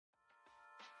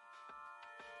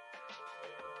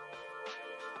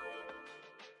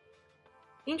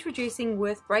Introducing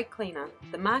Würth Brake Cleaner,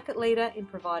 the market leader in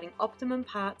providing optimum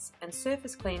parts and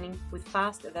surface cleaning with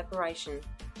fast evaporation.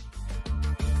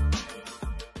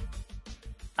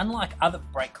 Unlike other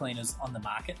brake cleaners on the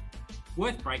market,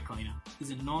 Würth Brake Cleaner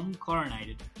is a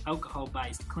non-chlorinated,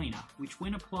 alcohol-based cleaner which,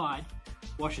 when applied,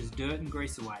 washes dirt and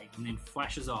grease away and then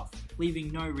flashes off,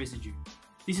 leaving no residue.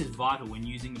 This is vital when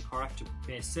using the product to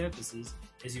prepare surfaces,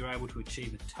 as you're able to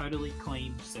achieve a totally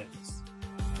clean surface.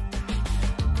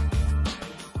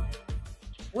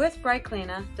 Würth Brake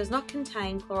Cleaner does not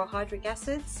contain chlorhydric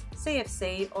acids,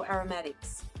 CFC or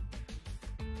aromatics.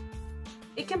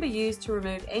 It can be used to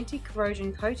remove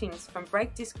anti-corrosion coatings from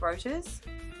brake disc rotors,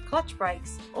 clutch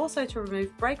brakes, also to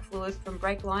remove brake fluid from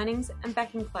brake linings and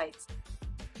backing plates.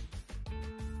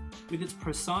 With its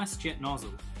precise jet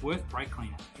nozzle, Würth Brake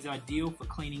Cleaner is ideal for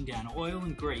cleaning down oil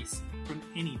and grease from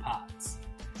any parts.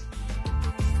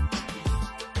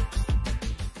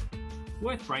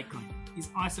 Würth Brake Cleaner is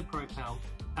isopropyl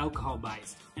alcohol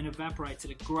based and evaporates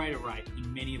at a greater rate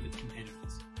than many of its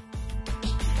competitors.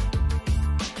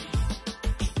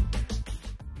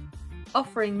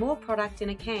 Offering more product in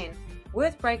a can,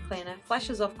 Würth Brake Cleaner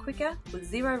flashes off quicker with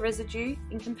zero residue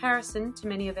in comparison to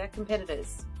many of our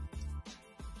competitors.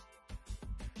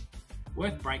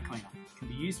 Würth Brake Cleaner can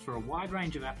be used for a wide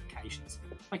range of applications,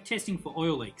 like testing for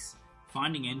oil leaks,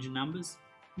 finding engine numbers,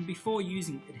 and before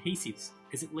using adhesives,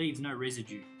 as it leaves no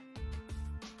residue.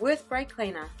 Würth Brake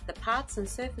Cleaner, the parts and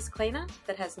surface cleaner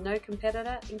that has no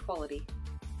competitor in quality.